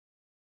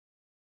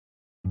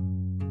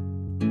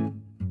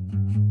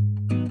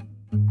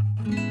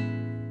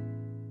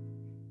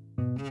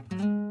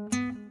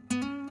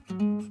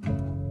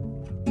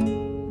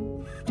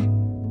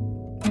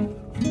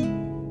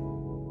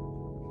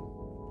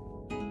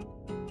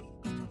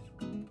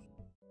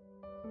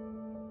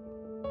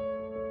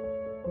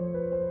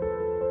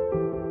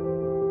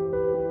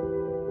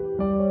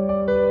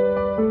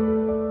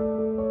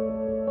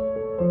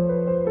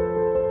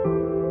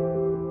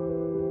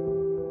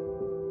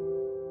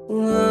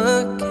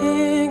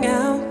Looking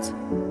out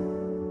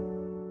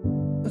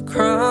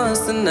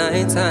across the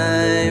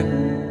nighttime,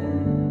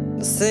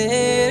 the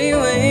city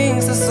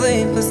winks a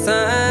sleepless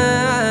eye.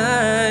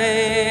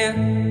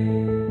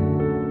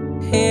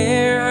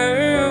 Hear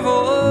her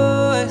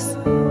voice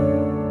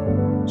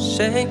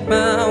shake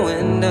my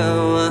window,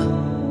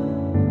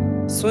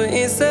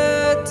 sweet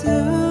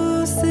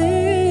seducing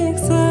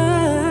sigh.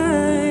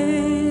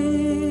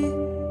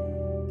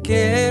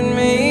 Get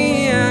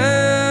me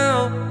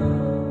out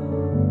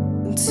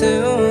into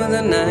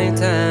the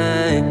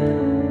nighttime,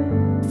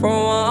 for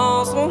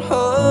walls won't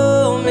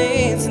hold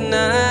me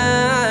tonight.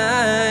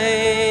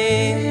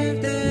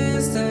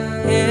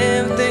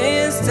 If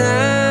this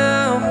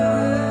town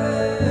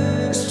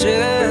is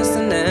just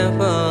an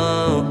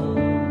apple,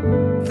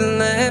 then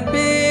let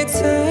me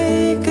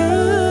take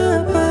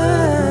a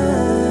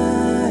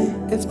bite.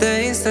 If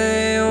they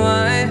say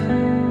why,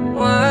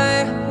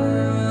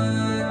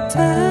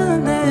 tell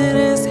them that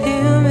it's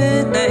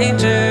human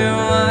nature.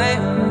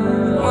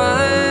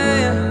 Why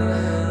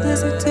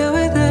does it do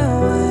it that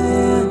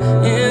way?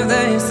 If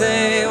they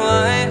say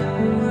why,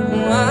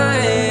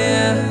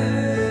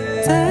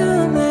 tell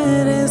them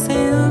that it's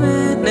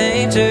human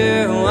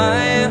nature.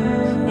 Why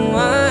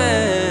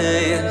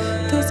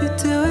does it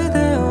do it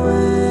that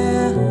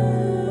way?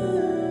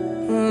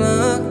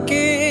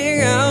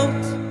 Looking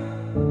out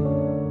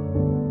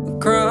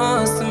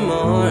across the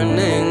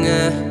morning,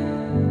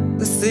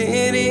 the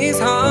city's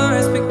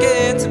hearts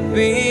begin to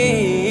beat.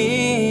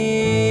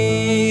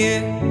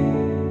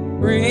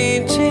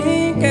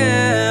 Reaching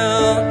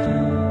out,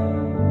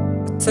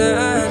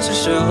 touch your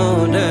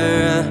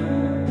shoulder,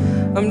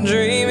 I'm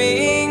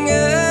dreaming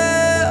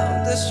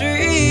of the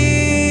street.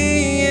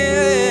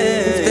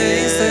 If they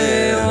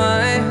say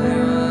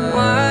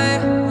why,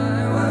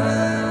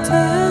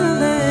 tell them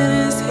that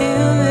it's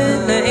human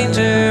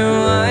nature.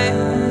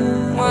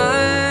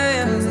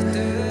 Why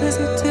does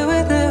it do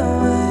it that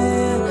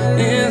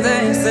way? If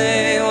they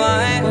say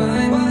why,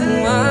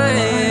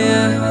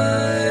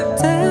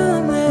 tell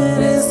them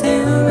that it's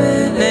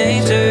human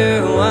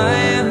nature. Why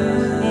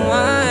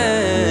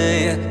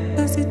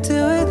does it do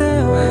it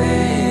that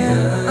way?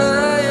 I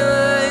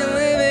like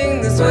living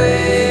this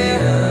way,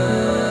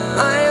 I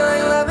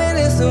like loving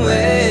this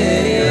way.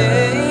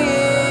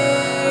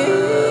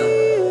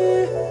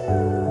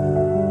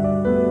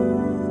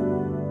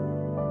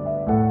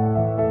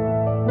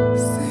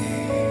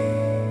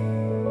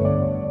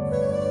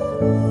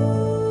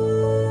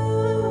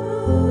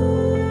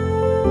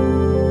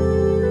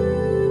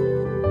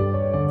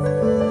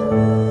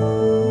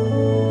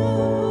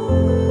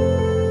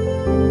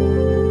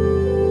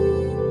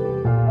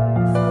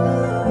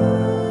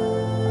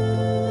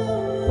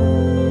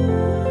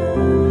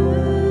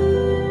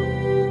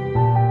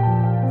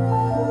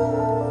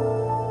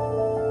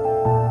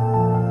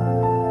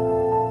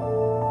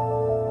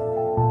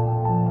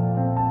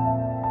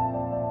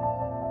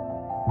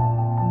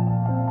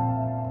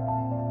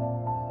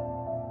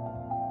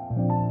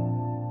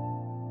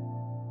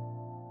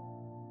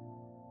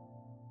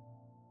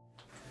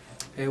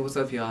 Hey, what's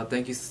up, y'all?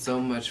 Thank you so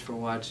much for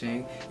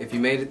watching. If you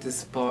made it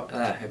this far,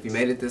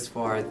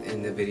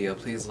 in the video,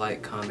 please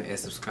like, comment, and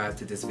subscribe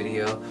to this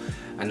video.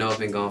 I know I've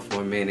been gone for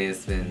a minute.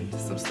 It's been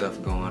some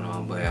stuff going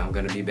on, but I'm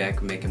gonna be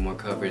back making more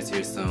covers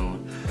here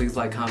soon. Please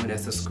like, comment, and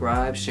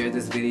subscribe. Share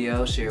this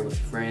video. Share it with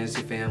your friends,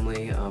 your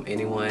family,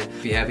 anyone.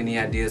 If you have any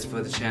ideas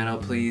for the channel,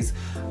 please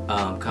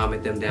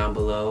comment them down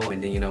below,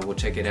 and then we'll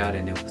check it out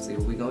and then we'll see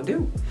what we're gonna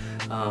do.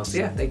 So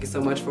yeah, thank you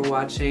so much for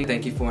watching.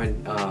 Thank you for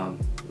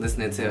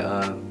listening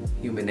to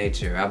Human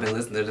Nature. I've been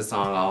listening to the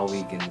song all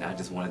week and I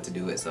just wanted to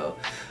do it. So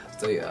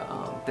yeah,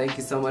 thank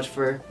you so much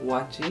for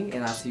watching,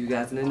 and I'll see you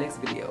guys in the next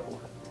video.